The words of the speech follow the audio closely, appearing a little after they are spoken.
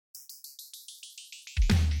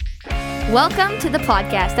Welcome to the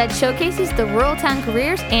podcast that showcases the rural town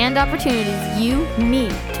careers and opportunities you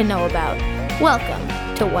need to know about.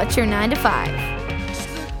 Welcome to What's Your 9 to 5.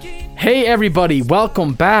 Hey everybody,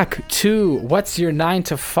 welcome back to What's Your 9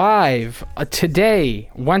 to 5. Today,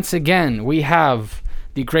 once again, we have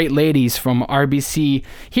the great ladies from RBC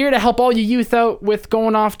here to help all you youth out with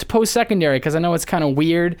going off to post-secondary, because I know it's kind of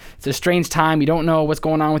weird. It's a strange time. You don't know what's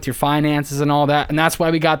going on with your finances and all that, and that's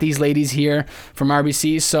why we got these ladies here from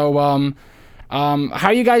RBC. So, how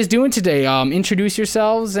are you guys doing today? Introduce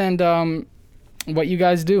yourselves and what you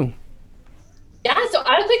guys do. Yeah, so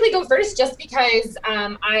I'll quickly go first just because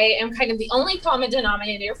I am kind of the only common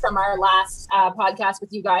denominator from our last podcast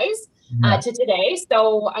with you guys to today.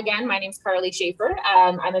 So again, my name's Carly Schaefer.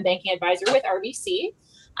 I'm a banking advisor with RBC.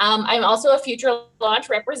 I'm also a Future Launch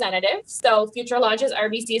representative. So Future Launch is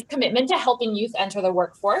RBC's commitment to helping youth enter the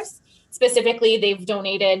workforce. Specifically, they've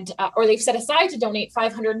donated or they've set aside to donate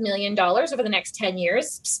 $500 million over the next 10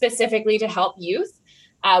 years, specifically to help youth,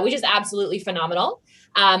 which is absolutely phenomenal.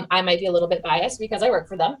 I might be a little bit biased because I work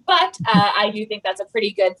for them, but I do think that's a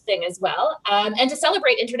pretty good thing as well. And to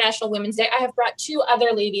celebrate International Women's Day, I have brought two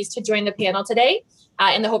other ladies to join the panel today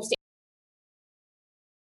in the hopes to...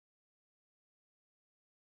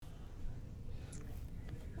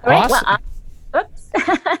 Awesome. Oops.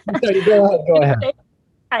 Go ahead.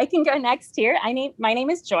 I can go next here. My name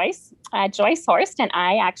is Joyce, Joyce Horst, and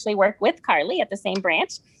I actually work with Carly at the same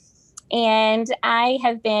branch. And I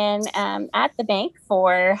have been at the bank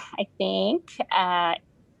for, I think,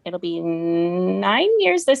 it'll be 9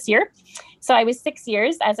 years this year. So I was 6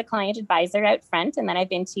 years as a client advisor out front, and then I've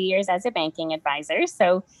been 2 years as a banking advisor.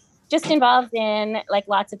 So just involved in like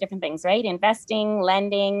lots of different things, right? Investing,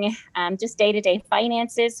 lending, just day-to-day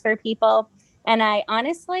finances for people. And I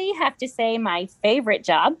honestly have to say my favorite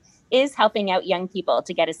job is helping out young people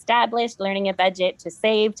to get established, learning a budget, to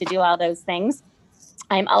save, to do all those things.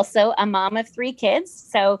 I'm also a mom of 3 kids.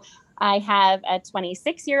 So I have a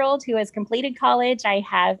 26-year-old who has completed college. I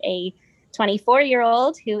have a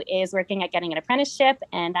 24-year-old who is working at getting an apprenticeship.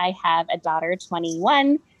 And I have a daughter,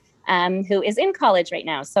 21, who is in college right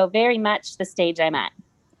now. So very much the stage I'm at.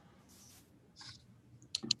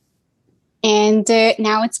 And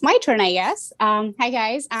now it's my turn, I guess. Hi,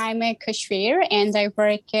 guys. I'm Kashmir, and I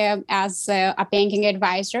work as a banking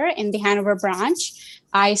advisor in the Hanover branch.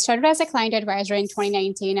 I started as a client advisor in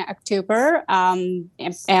 2019, October.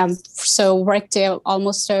 So worked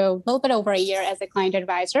almost a little bit over a year as a client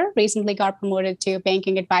advisor. Recently got promoted to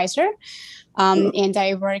banking advisor. And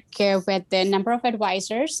I work with a number of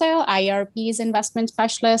advisors, IRPs, investment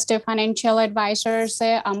specialists, financial advisors,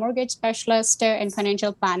 mortgage specialists, and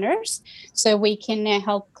financial planners. So we can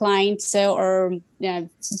help clients to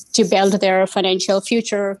build their financial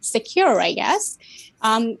future secure, I guess.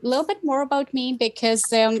 A little bit more about me because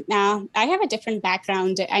I have a different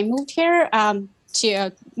background. I moved here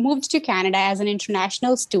moved to Canada as an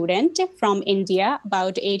international student from India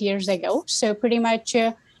about 8 years ago. So pretty much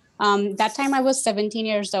that time I was 17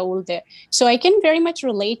 years old. So I can very much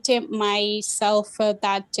relate to myself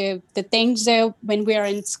that the things when we are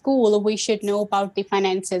in school, we should know about the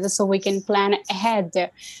finances so we can plan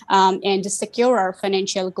ahead and secure our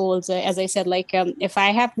financial goals. As I said, like if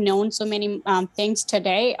I have known so many things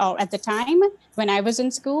today or at the time when I was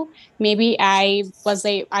in school, maybe I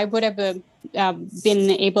would have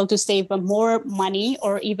been able to save more money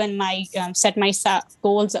or even set my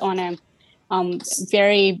goals on a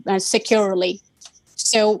very securely.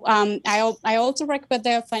 So I also work with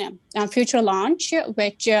the Future Launch,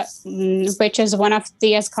 which is one of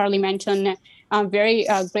the, as Carly mentioned, very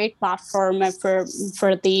great platform for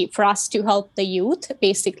us to help the youth.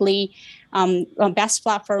 Basically, a best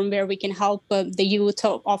platform where we can help the youth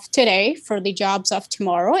of today for the jobs of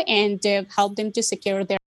tomorrow and help them to secure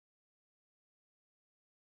their.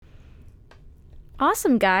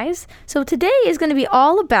 Awesome, guys. So today is going to be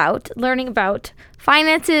all about learning about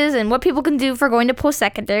finances and what people can do for going to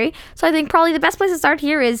post-secondary. So I think probably the best place to start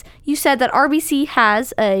here is you said that RBC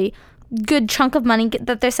has a good chunk of money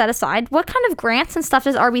that they're set aside. What kind of grants and stuff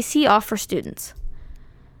does RBC offer students?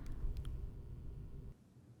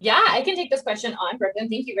 Yeah, I can take this question on, Brooklyn.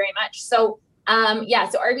 Thank you very much. So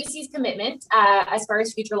so RBC's commitment as far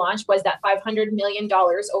as Future Launch was that $500 million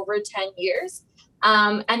over 10 years.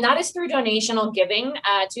 And that is through donational giving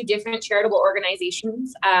to different charitable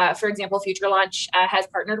organizations. For example, Future Launch has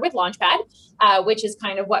partnered with Launchpad, which is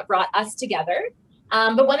kind of what brought us together.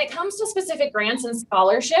 But when it comes to specific grants and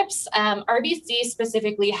scholarships, RBC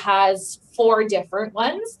specifically has 4 different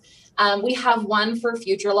ones. We have one for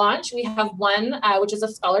Future Launch. We have one, which is a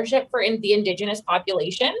scholarship for the Indigenous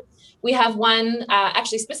population. We have one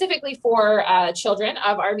actually specifically for children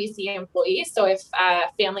of RBC employees. So if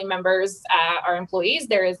family members are employees,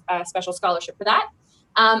 there is a special scholarship for that.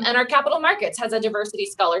 And our capital markets has a diversity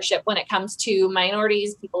scholarship when it comes to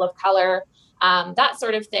minorities, people of color, that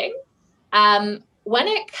sort of thing. When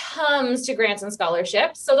it comes to grants and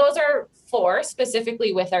scholarships, so those are 4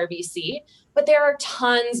 specifically with RBC, but there are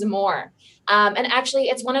tons more. And actually,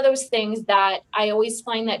 it's one of those things that I always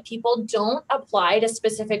find that people don't apply to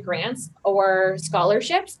specific grants or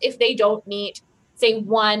scholarships if they don't meet, say,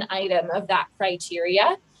 one item of that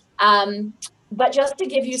criteria. But just to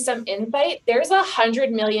give you some insight, there's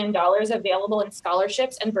 $100 million available in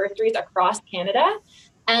scholarships and bursaries across Canada.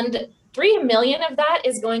 And 3 million of that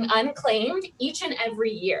is going unclaimed each and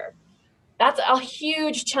every year. That's a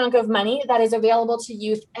huge chunk of money that is available to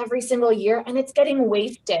youth every single year, and it's getting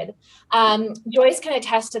wasted. Joyce can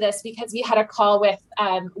attest to this because we had a call with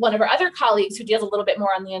one of our other colleagues who deals a little bit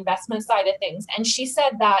more on the investment side of things. And she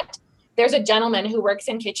said that there's a gentleman who works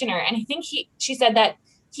in Kitchener, and I think she said that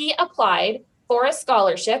he applied for a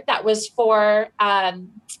scholarship that was for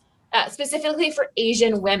specifically for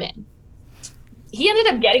Asian women. He ended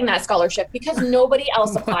up getting that scholarship because nobody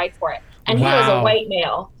else applied for it, and he was a white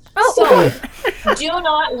male. So do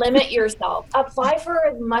not limit yourself. Apply for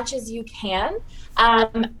as much as you can.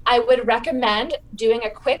 I would recommend doing a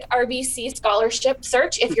quick RBC scholarship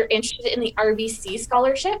search if you're interested in the RBC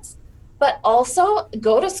scholarships, but also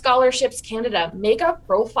go to Scholarships Canada, make a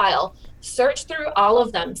profile, search through all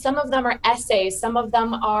of them. Some of them are essays, some of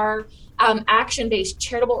them are action-based,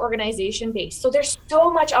 charitable organization-based. So there's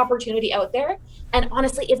so much opportunity out there, and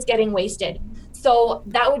honestly, it's getting wasted. So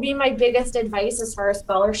that would be my biggest advice as far as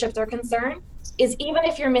scholarships are concerned, is even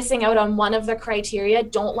if you're missing out on one of the criteria,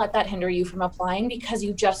 don't let that hinder you from applying, because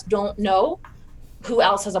you just don't know who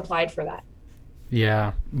else has applied for that.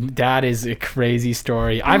 Yeah, that is a crazy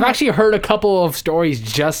story. I've actually heard a couple of stories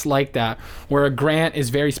just like that, where a grant is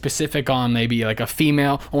very specific on maybe like a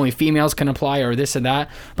female, only females can apply or this and that,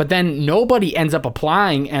 but then nobody ends up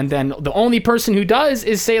applying, and then the only person who does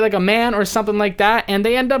is say like a man or something like that, and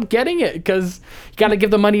they end up getting it because you got to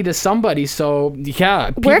give the money to somebody. So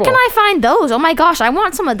yeah. Where can I find those? Oh my gosh, I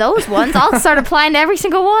want some of those ones. I'll start applying to every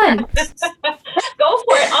single one. Go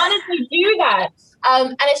for it. Honestly, do that.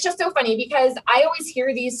 And it's just so funny because I always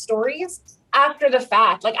hear these stories after the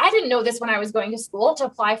fact. Like, I didn't know this when I was going to school to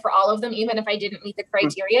apply for all of them, even if I didn't meet the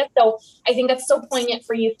criteria. So I think that's so poignant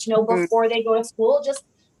for youth to know before they go to school. Just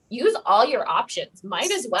use all your options.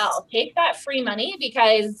 Might as well take that free money,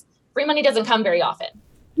 because free money doesn't come very often.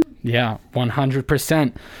 Yeah,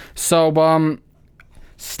 100%. So,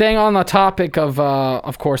 staying on the topic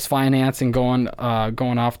of course, finance and going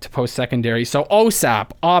off to post-secondary. So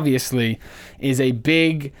OSAP obviously is a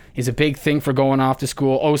big thing for going off to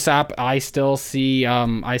school. OSAP, I still see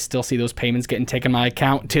those payments getting taken my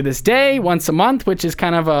account to this day once a month, which is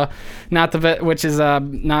kind of not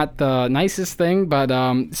the nicest thing. But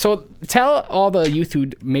so tell all the youth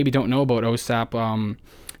who maybe don't know about OSAP,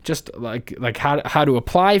 just like how to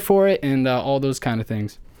apply for it and all those kind of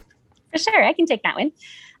things. For sure, I can take that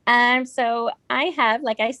one. So I have,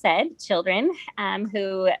 like I said, children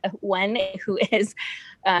who is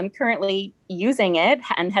currently using it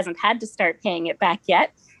and hasn't had to start paying it back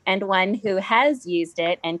yet, and one who has used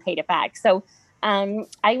it and paid it back. So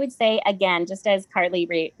I would say, again, just as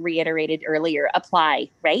Carly reiterated earlier, apply,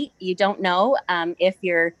 right? You don't know if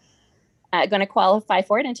you're going to qualify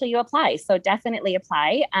for it until you apply. So definitely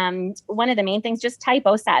apply. One of the main things, just type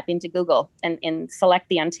OSAP into Google and select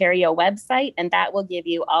the Ontario website, and that will give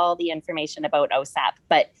you all the information about OSAP.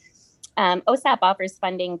 But OSAP offers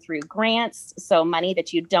funding through grants, so money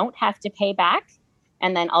that you don't have to pay back,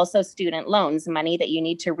 and then also student loans, money that you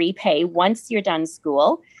need to repay once you're done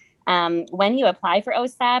school. When you apply for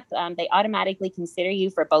OSAP, they automatically consider you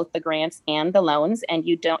for both the grants and the loans. And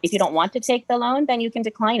if you don't want to take the loan, then you can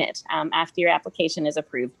decline it after your application is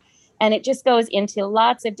approved. And it just goes into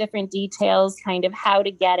lots of different details, kind of how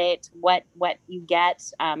to get it, what you get.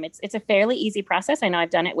 It's a fairly easy process. I know I've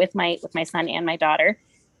done it with my son and my daughter.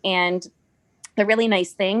 And the really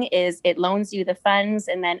nice thing is it loans you the funds,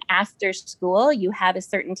 and then after school, you have a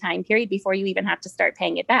certain time period before you even have to start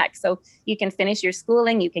paying it back. So you can finish your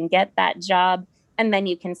schooling, you can get that job, and then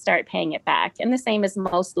you can start paying it back. And the same as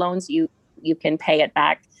most loans, you can pay it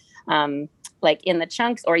back like in the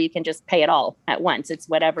chunks, or you can just pay it all at once. It's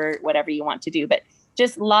whatever you want to do. But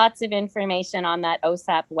just lots of information on that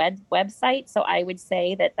OSAP website. So I would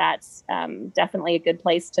say that that's definitely a good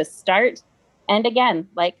place to start. And again,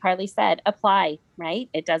 like Carly said, apply, right?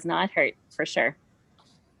 It does not hurt, for sure.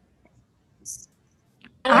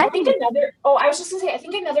 And I think I was just gonna say, I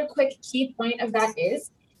think another quick key point of that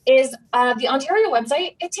is the Ontario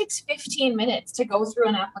website, it takes 15 minutes to go through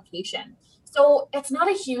an application. So it's not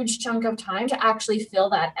a huge chunk of time to actually fill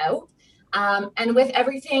that out. And with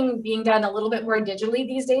everything being done a little bit more digitally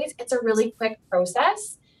these days, it's a really quick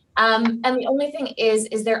process. And the only thing is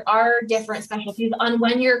there are different specialties on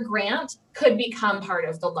when your grant could become part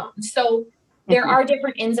of the loan. So there are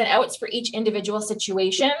different ins and outs for each individual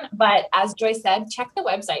situation, but as Joyce said, check the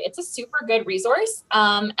website. It's a super good resource.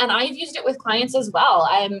 And I've used it with clients as well.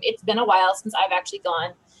 It's been a while since I've actually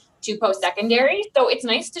gone to post-secondary. So it's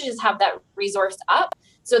nice to just have that resource up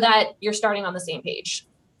so that you're starting on the same page.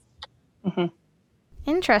 Mm-hmm.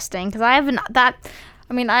 Interesting, because I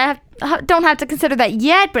don't have to consider that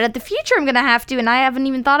yet, but at the future I'm going to have to, and I haven't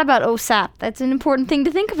even thought about OSAP. That's an important thing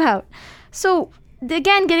to think about. So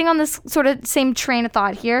again, getting on this sort of same train of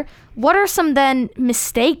thought here, what are some then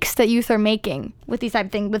mistakes that youth are making with these type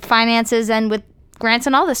of things, with finances and with grants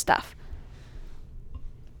and all this stuff?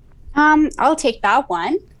 I'll take that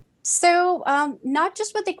one. So not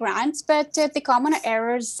just with the grants, but the common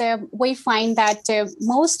errors we find that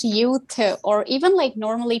most youth or even like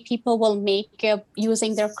normally people will make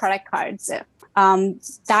using their credit cards.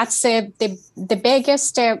 That's the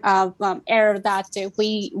biggest error that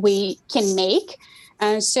we can make.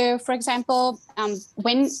 So, for example,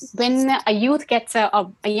 when a youth gets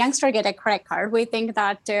a youngster get a credit card, we think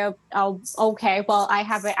that okay, well, I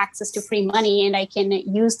have access to free money and I can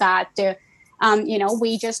use that.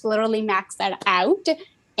 We just literally max that out,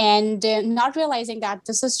 and not realizing that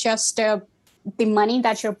this is just the money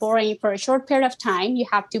that you're borrowing for a short period of time. You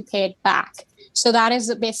have to pay it back. So that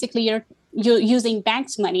is basically you're using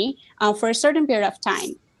bank's money for a certain period of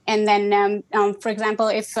time. And then, for example,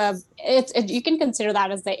 if you can consider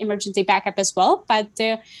that as the emergency backup as well. But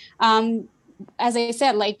as I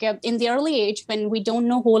said, like in the early age, when we don't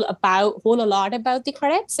know whole a lot about the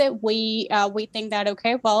credits, we think that,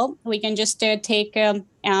 okay, well, we can just take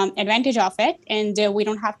advantage of it, and we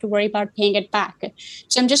don't have to worry about paying it back.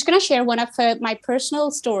 So I'm just going to share one of my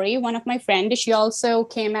personal story. One of my friends, she also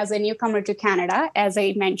came as a newcomer to Canada, as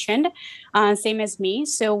I mentioned, same as me.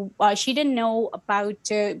 So she didn't know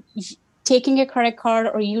about taking a credit card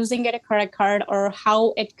or using a credit card, or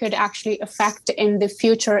how it could actually affect in the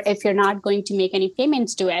future if you're not going to make any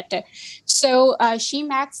payments to it. So she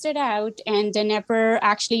maxed it out and never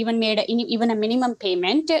actually even made even a minimum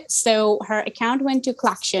payment. So her account went to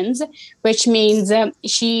collections, which means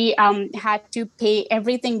she had to pay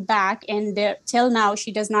everything back. And till now,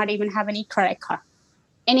 she does not even have any credit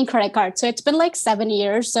card. So it's been like 7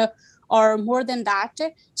 years. Or more than that.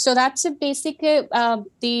 So that's a basic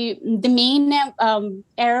the main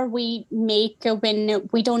error we make when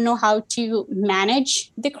we don't know how to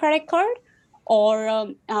manage the credit card,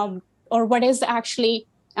 or what is actually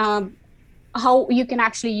how you can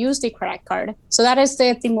actually use the credit card. So that is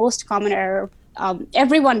the most common error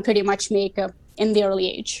everyone pretty much make in the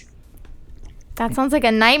early age. That sounds like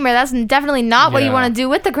a nightmare. That's definitely not what you want to do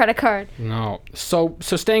with the credit card. No. So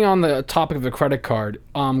staying on the topic of the credit card,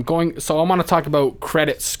 I want to talk about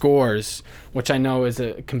credit scores, which I know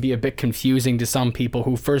can be a bit confusing to some people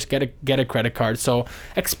who first get a credit card. So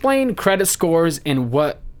explain credit scores and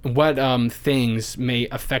what things may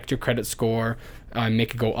affect your credit score,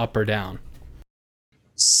 make it go up or down.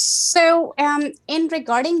 So in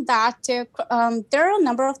regarding that, there are a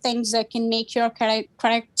number of things that can make your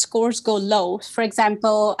credit scores go low. For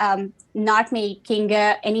example, not making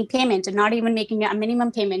any payment, not even making a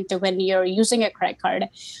minimum payment when you're using a credit card.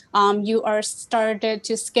 You are started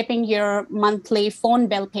to skipping your monthly phone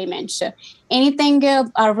bill payments. Anything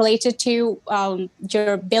related to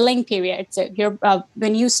your billing periods,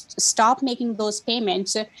 when you stop making those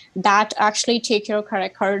payments, that actually take your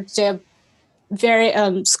credit cards very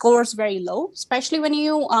scores very low, especially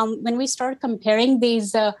when we start comparing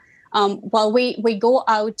these while we go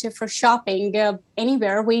out for shopping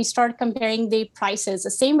anywhere, we start comparing the prices the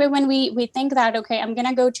same way. When we think that, okay, I'm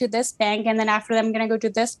gonna go to this bank, and then after that I'm gonna go to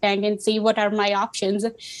this bank and see what are my options.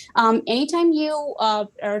 Anytime you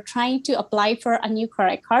are trying to apply for a new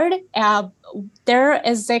credit card, there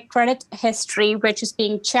is a credit history which is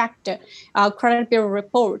being checked, credit bureau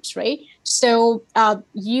reports, right? So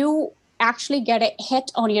you actually get a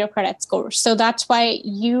hit on your credit score. So that's why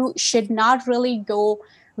you should not really go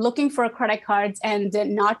looking for credit cards and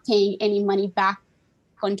not paying any money back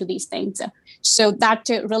onto these things. So that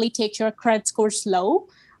really takes your credit scores low.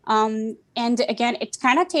 And again, it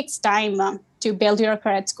kind of takes time to build your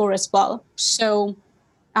credit score as well. So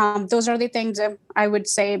those are the things I would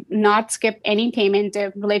say: not skip any payment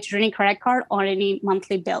related to any credit card or any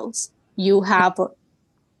monthly bills you have.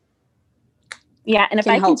 Yeah, and if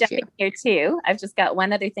I can help jump you. in here too, I've just got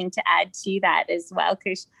one other thing to add to that as well,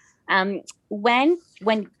 Kush.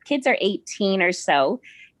 When kids are 18 or so,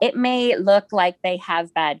 it may look like they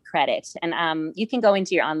have bad credit. And you can go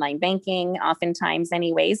into your online banking oftentimes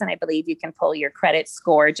anyways, and I believe you can pull your credit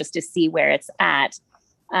score just to see where it's at.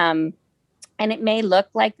 And it may look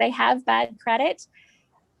like they have bad credit.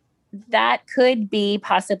 That could be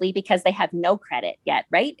possibly because they have no credit yet,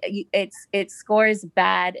 right? It scores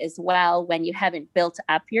bad as well when you haven't built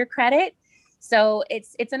up your credit. So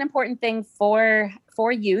it's an important thing for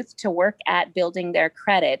youth to work at building their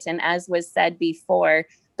credit. And as was said before,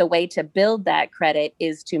 the way to build that credit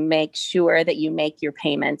is to make sure that you make your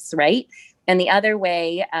payments, right? And the other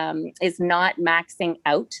way is not maxing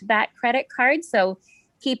out that credit card. So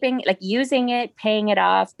using it, paying it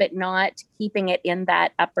off, but not keeping it in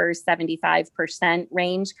that upper 75%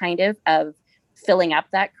 range kind of filling up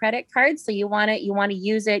that credit card. So you want to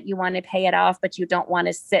use it, you want to pay it off, but you don't want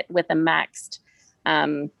to sit with a maxed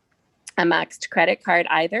credit card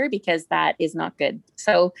either, because that is not good.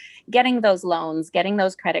 So getting those loans, getting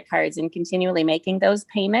those credit cards and continually making those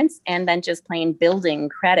payments, and then just plain building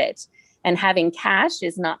credit. And having cash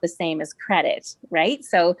is not the same as credit, right?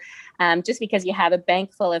 So just because you have a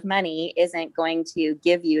bank full of money isn't going to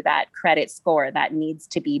give you that credit score that needs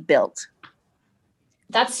to be built.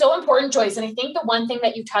 That's so important, Joyce. And I think the one thing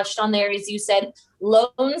that you touched on there is you said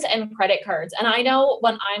loans and credit cards. And I know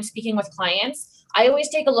when I'm speaking with clients, I always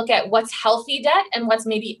take a look at what's healthy debt and what's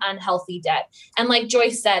maybe unhealthy debt. And like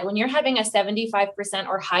Joyce said, when you're having a 75%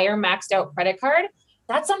 or higher maxed out credit card,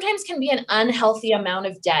 that sometimes can be an unhealthy amount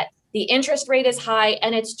of debt. The interest rate is high,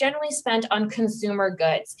 and it's generally spent on consumer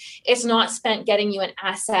goods. It's not spent getting you an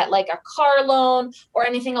asset like a car loan or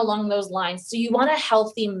anything along those lines. So you want a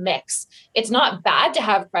healthy mix. It's not bad to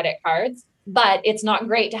have credit cards, but it's not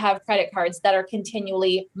great to have credit cards that are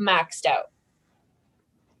continually maxed out.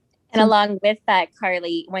 And along with that,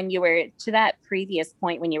 Carly, when you were to that previous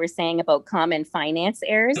point, when you were saying about common finance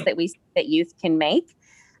errors that youth can make,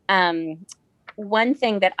 one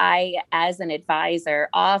thing that I, as an advisor,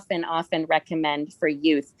 often recommend for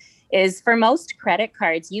youth is for most credit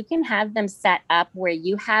cards, you can have them set up where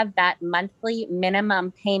you have that monthly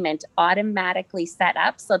minimum payment automatically set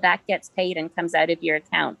up. So that gets paid and comes out of your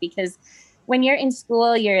account. Because when you're in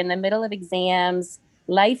school, you're in the middle of exams,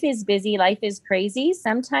 life is busy, life is crazy.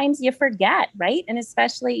 Sometimes you forget, right? And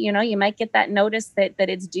especially, you might get that notice that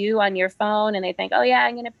it's due on your phone and they think, oh yeah,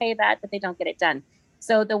 I'm going to pay that, but they don't get it done.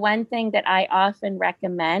 So the one thing that I often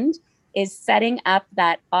recommend is setting up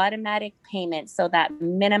that automatic payment so that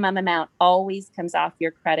minimum amount always comes off your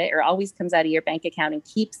credit or always comes out of your bank account and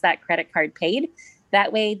keeps that credit card paid.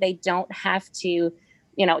 That way they don't have to,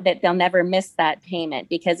 that they'll never miss that payment,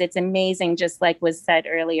 because it's amazing, just like was said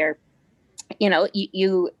earlier,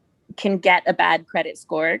 you can get a bad credit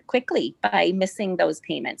score quickly by missing those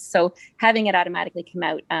payments. So having it automatically come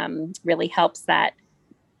out really helps that.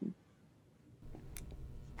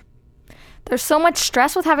 There's so much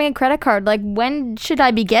stress with having a credit card. Like, when should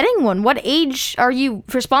I be getting one? What age are you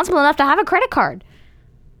responsible enough to have a credit card?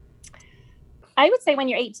 I would say when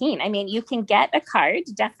you're 18. I mean, you can get a card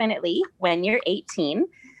definitely when you're 18.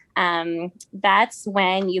 That's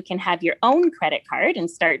when you can have your own credit card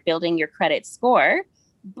and start building your credit score.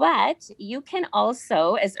 But you can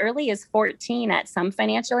also, as early as 14 at some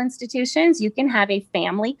financial institutions, you can have a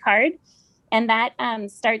family card. And that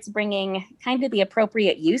starts bringing kind of the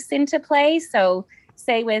appropriate use into play. So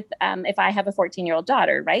say with, if I have a 14-year-old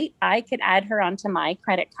daughter, right, I could add her onto my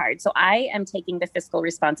credit card. So I am taking the fiscal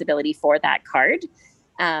responsibility for that card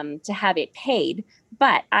to have it paid,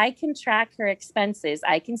 but I can track her expenses.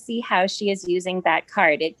 I can see how she is using that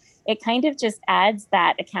card. It kind of just adds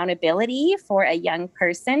that accountability for a young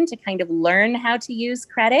person to kind of learn how to use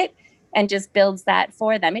credit, and just builds that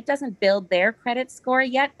for them. It doesn't build their credit score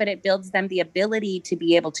yet, but it builds them the ability to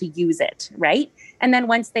be able to use it, right? And then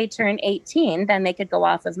once they turn 18, then they could go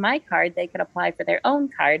off of my card, they could apply for their own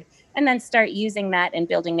card, and then start using that and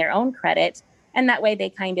building their own credit. And that way they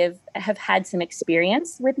kind of have had some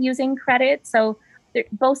experience with using credit. So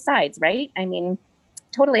both sides, right? I mean,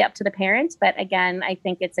 totally up to the parent. But again, I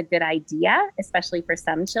think it's a good idea, especially for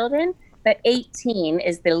some children, that 18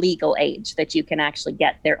 is the legal age that you can actually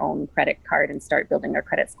get their own credit card and start building their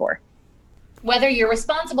credit score. Whether you're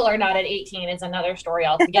responsible or not at 18 is another story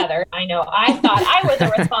altogether. I know I thought I was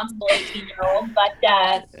a responsible 18-year-old, but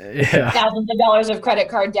thousands of dollars of credit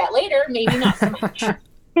card debt later, maybe not so much.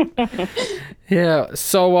 Yeah.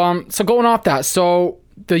 So going off that, so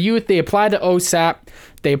the youth, they applied to OSAP,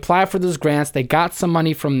 they applied for those grants, they got some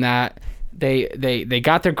money from that, they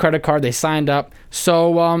got their credit card, they signed up.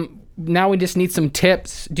 So now we just need some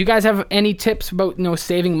tips. Do you guys have any tips about,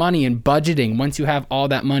 saving money and budgeting once you have all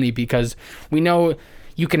that money? Because we know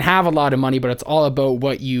you can have a lot of money, but it's all about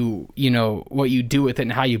what you do with it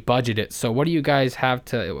and how you budget it. So what do you guys have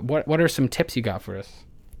what are some tips you got for us?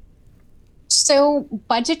 So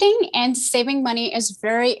budgeting and saving money is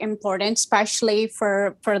very important, especially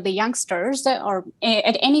for the youngsters or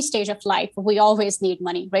at any stage of life. We always need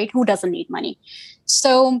money, right? Who doesn't need money?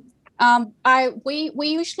 So we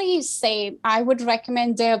usually say I would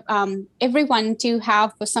recommend everyone to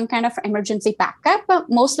have some kind of emergency backup.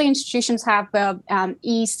 Mostly institutions have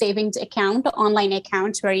e-savings account, online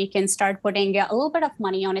accounts where you can start putting a little bit of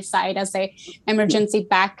money on a side as a emergency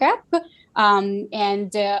backup.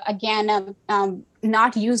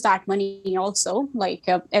 Not use that money also, like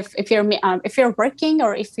if you're working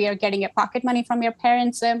or if you're getting a pocket money from your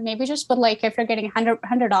parents, maybe just put, like, if you're getting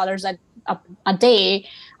 $100 a day,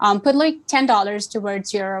 put like $10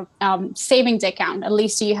 towards your savings account. At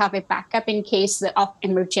least you have a backup in case of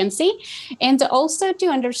emergency. And also to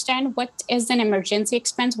understand what is an emergency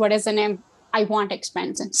expense, what is an I want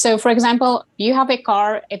expense. So for example, you have a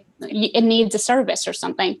car, it needs a service or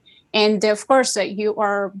something. And of course, you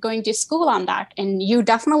are going to school on that, and you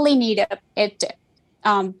definitely need it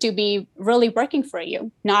to be really working for you,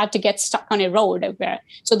 not to get stuck on a road.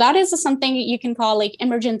 So that is something you can call like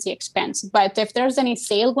emergency expense. But if there's any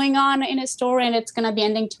sale going on in a store and it's going to be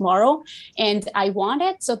ending tomorrow and I want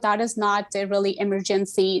it, so that is not a really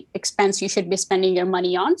emergency expense you should be spending your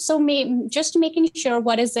money on. So just making sure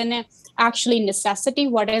what is an actually necessity,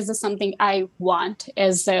 what is something I want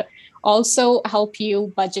is also help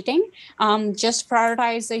you budgeting. Just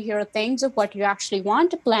prioritize your things of what you actually want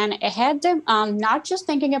to plan ahead, not just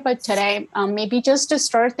thinking about today, maybe just to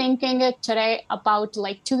start thinking today about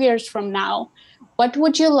like 2 years from now. What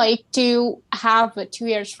would you like to have 2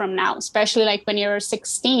 years from now, especially like when you're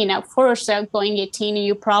 16? Of course, going 18,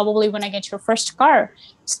 you probably want to get your first car.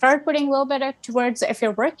 Start putting a little bit towards, if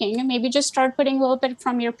you're working, maybe just start putting a little bit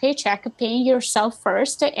from your paycheck, paying yourself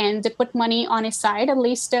first, and put money on a side. At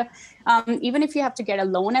least, even if you have to get a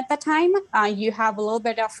loan at the time, you have a little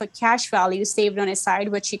bit of a cash value saved on a side,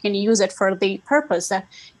 which you can use it for the purpose.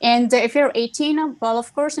 And if you're 18, well,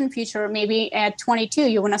 of course, in future, maybe at 22,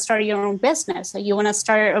 you want to start your own business. You want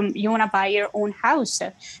to buy your own house.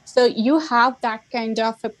 So you have that kind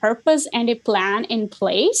of a purpose and a plan in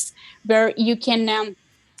place where you can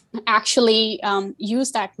actually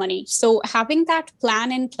use that money. So having that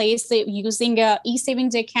plan in place, using a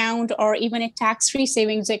e-savings account or even a tax-free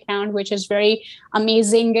savings account, which is very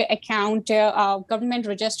amazing account, government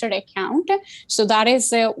registered account. So that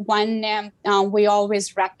is one we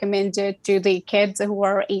always recommend to the kids who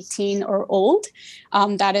are 18 or old.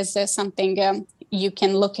 That is something you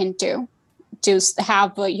can look into to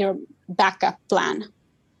have your backup plan.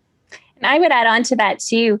 And I would add on to that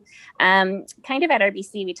too. Kind of at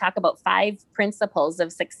RBC, we talk about 5 principles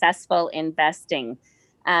of successful investing.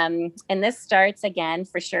 And this starts again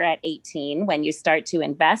for sure at 18 when you start to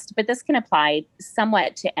invest, but this can apply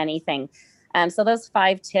somewhat to anything. So those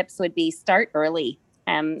 5 tips would be start early.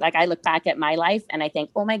 Like I look back at my life and I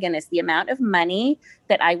think, oh my goodness, the amount of money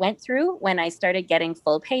that I went through when I started getting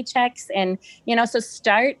full paychecks. And, so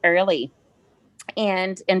start early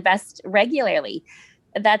and invest regularly.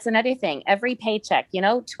 That's another thing. Every paycheck,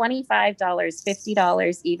 $25,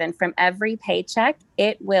 $50 even from every paycheck,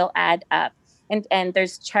 it will add up. And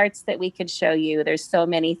there's charts that we could show you. There's so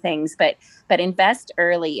many things, but invest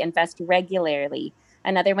early, invest regularly.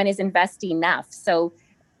 Another one is invest enough. So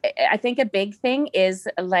I think a big thing is,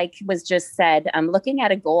 like was just said, looking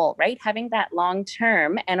at a goal, right? Having that long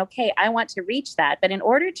term and okay, I want to reach that. But in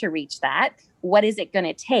order to reach that, what is it going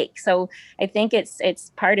to take? So I think it's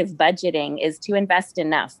part of budgeting is to invest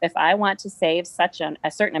enough. If I want to save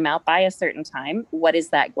a certain amount by a certain time, what is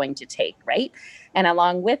that going to take, right? And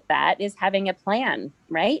along with that is having a plan,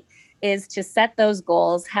 right? Is to set those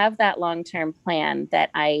goals, have that long-term plan that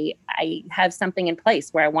I have something in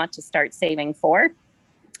place where I want to start saving for.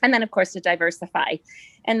 And then, of course, to diversify.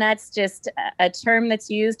 And that's just a term that's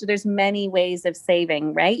used. There's many ways of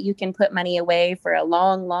saving, right? You can put money away for a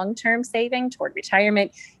long-term saving toward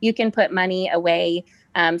retirement. You can put money away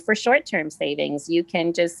for short-term savings. You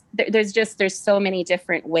can there's so many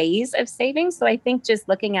different ways of saving. So I think just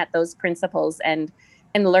looking at those principles and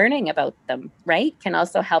learning about them, right, can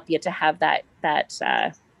also help you to have that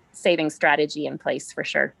saving strategy in place for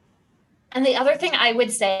sure. And the other thing I would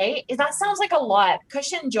say is that sounds like a lot.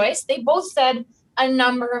 Kush and Joyce, they both said a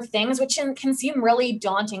number of things, which can seem really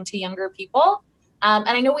daunting to younger people. And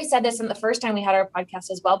I know we said this in the first time we had our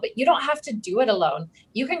podcast as well, but you don't have to do it alone.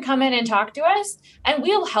 You can come in and talk to us and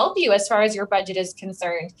we'll help you as far as your budget is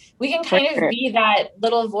concerned. We can kind of be that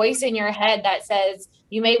little voice in your head that says,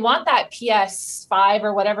 you may want that PS5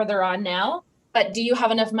 or whatever they're on now, but do you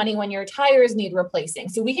have enough money when your tires need replacing?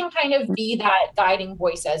 So we can kind of be that guiding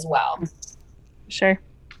voice as well. Sure.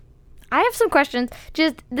 I have some questions.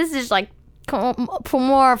 This is like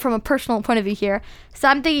more from a personal point of view here. So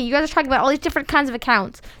I'm thinking, you guys are talking about all these different kinds of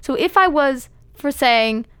accounts. So if I was for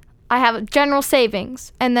saying I have a general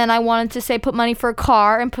savings and then I wanted to say put money for a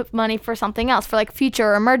car and put money for something else for like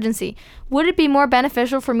future or emergency, would it be more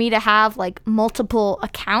beneficial for me to have like multiple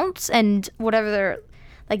accounts and whatever they're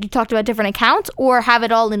like, you talked about different accounts, or have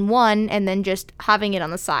it all in one and then just having it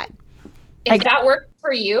on the side? If that worked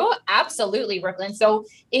for you, absolutely, Brooklyn. So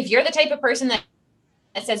if you're the type of person that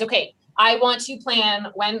says, okay, I want to plan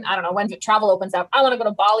when travel opens up, I want to go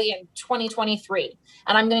to Bali in 2023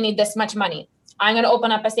 and I'm going to need this much money. I'm going to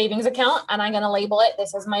open up a savings account and I'm going to label it,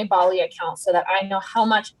 this is my Bali account, so that I know how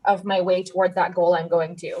much of my way towards that goal I'm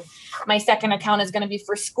going to. My second account is going to be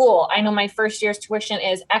for school. I know my first year's tuition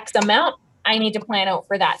is X amount. I need to plan out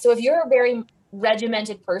for that. So if you're a very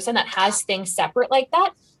regimented person that has things separate like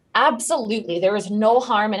that, absolutely, there is no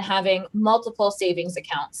harm in having multiple savings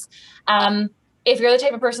accounts. If you're the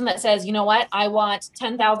type of person that says, you know what, I want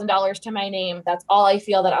 $10,000 to my name, that's all I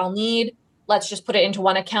feel that I'll need, let's just put it into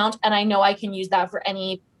one account, and I know I can use that for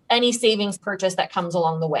any savings purchase that comes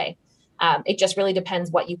along the way. It just really depends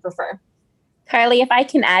what you prefer. Carly, if I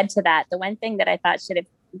can add to that, the one thing that I thought should have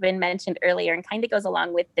been mentioned earlier and kind of goes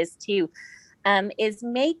along with this too, is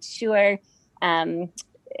make sure,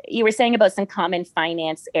 you were saying about some common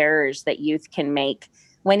finance errors that youth can make.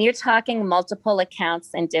 When you're talking multiple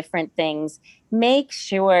accounts and different things, make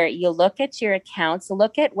sure you look at your accounts,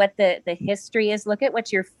 look at what the history is, look at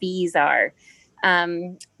what your fees are.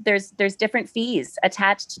 There's different fees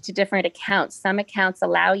attached to different accounts. Some accounts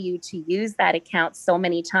allow you to use that account so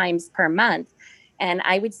many times per month. And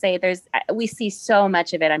I would say we see so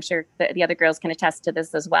much of it. I'm sure the other girls can attest to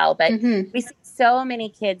this as well. But we see so many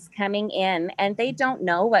kids coming in and they don't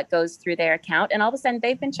know what goes through their account. And all of a sudden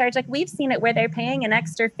they've been charged, like we've seen it where they're paying an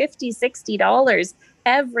extra $50, $60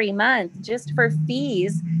 every month just for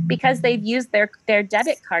fees because they've used their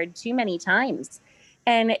debit card too many times.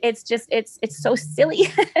 And it's so silly.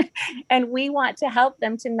 And we want to help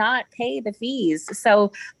them to not pay the fees.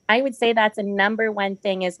 So I would say that's a number one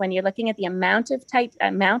thing, is when you're looking at the amount of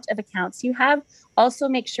accounts you have, also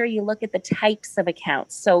make sure you look at the types of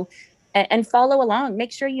accounts. So, and follow along,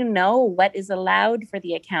 make sure you know what is allowed for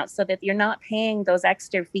the account so that you're not paying those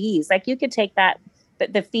extra fees. Like you could take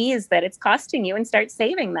the fees that it's costing you and start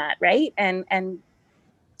saving that, right? And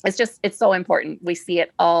it's so important. We see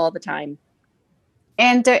it all the time.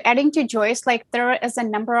 And adding to Joyce, like there is a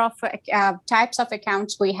number of types of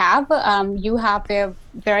accounts we have. You have a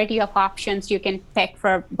variety of options you can pick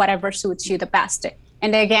for whatever suits you the best.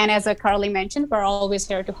 And again, as Carly mentioned, we're always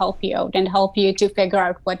here to help you out and help you to figure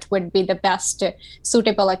out what would be the best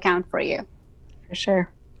suitable account for you. For sure.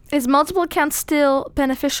 Is multiple accounts still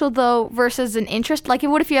beneficial though versus an interest? Like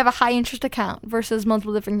what if you have a high interest account versus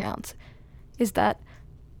multiple different accounts? Is that...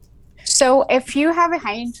 So if you have a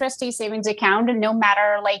high interest savings account, no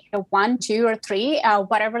matter like 1, 2, or 3,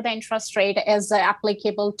 whatever the interest rate is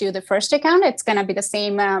applicable to the first account, it's going to be the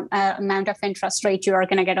same amount of interest rate you are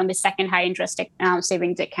going to get on the second high interest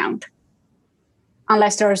savings account.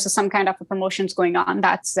 Unless there's some kind of promotions going on,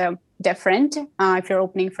 that's different. If you're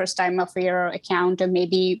opening first time of your account,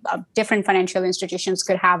 maybe different financial institutions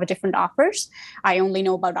could have different offers. I only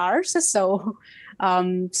know about ours. So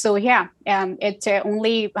it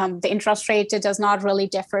only the interest rate does not really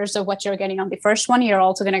differ. So what you're getting on the first one, you're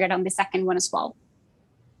also going to get on the second one as well,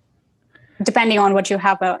 depending on what you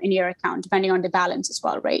have in your account, depending on the balance as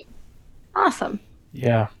well, right? Awesome.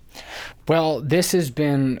 Yeah. Well, this has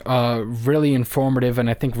been really informative and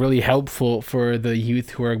I think really helpful for the youth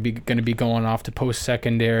who are going to be going off to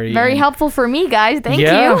post-secondary. Very helpful for me, guys. Thank you.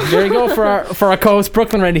 Yeah, there you go for our co-host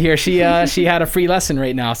Brooklyn right here. She had a free lesson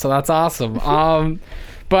right now, so that's awesome.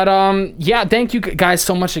 Thank you guys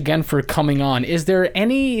so much again for coming on. Is there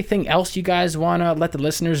anything else you guys want to let the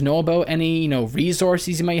listeners know about? Any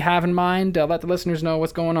resources you might have in mind? Let the listeners know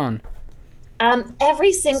what's going on.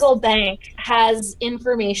 Every single bank has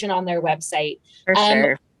information on their website. For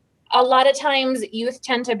sure. A lot of times youth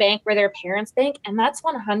tend to bank where their parents bank, and that's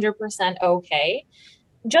 100% okay.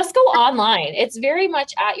 Just go online. It's very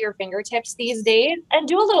much at your fingertips these days, and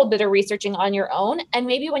do a little bit of researching on your own. And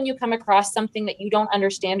maybe when you come across something that you don't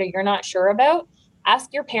understand or you're not sure about,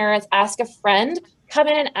 ask your parents, ask a friend come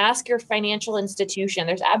in and ask your financial institution.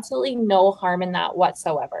 There's absolutely no harm in that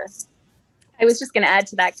whatsoever. I was just going to add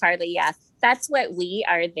to that, Carly. Yeah, that's what we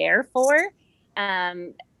are there for.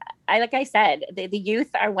 Like I said, the youth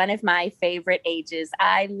are one of my favorite ages.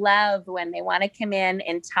 I love when they want to come in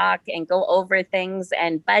and talk and go over things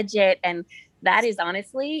and budget. And that is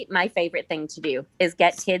honestly my favorite thing to do, is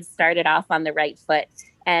get kids started off on the right foot.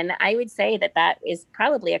 And I would say that is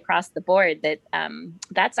probably across the board, that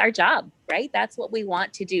that's our job, right? That's what we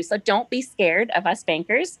want to do. So don't be scared of us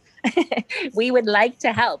bankers. We would like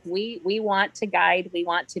to help. We want to guide. We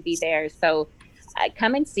want to be there. So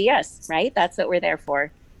come and see us, right? That's what we're there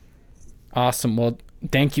for. Awesome. Well,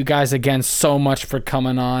 thank you guys again so much for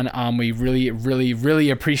coming on. We really, really, really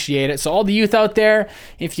appreciate it. So all the youth out there,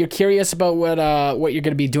 if you're curious about what you're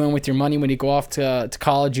going to be doing with your money when you go off to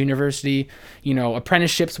college, university,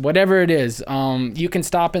 apprenticeships, whatever it is, you can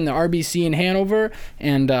stop in the RBC in Hanover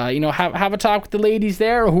and have a talk with the ladies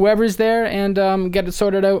there or whoever's there and get it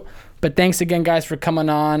sorted out. But thanks again, guys, for coming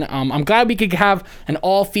on. I'm glad we could have an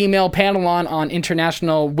all-female panel on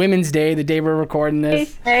International Women's Day, the day we're recording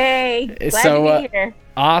this. Hey, glad to be here.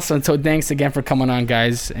 Awesome. So thanks again for coming on,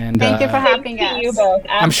 guys. And thank you for having us. You both.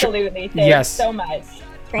 Absolutely. Thanks so much.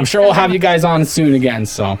 I'm sure we'll have you guys on soon again.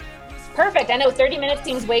 So. Perfect. I know 30 minutes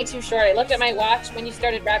seems way too short. I looked at my watch when you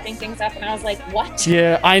started wrapping things up and I was like, what?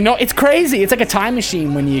 Yeah, I know. It's crazy. It's like a time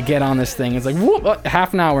machine when you get on this thing. It's like, whoop,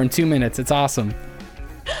 half an hour and 2 minutes. It's awesome.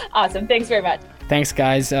 Awesome. Thanks very much. Thanks,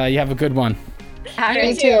 guys. You have a good one.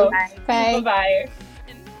 You too. Bye. Bye-bye.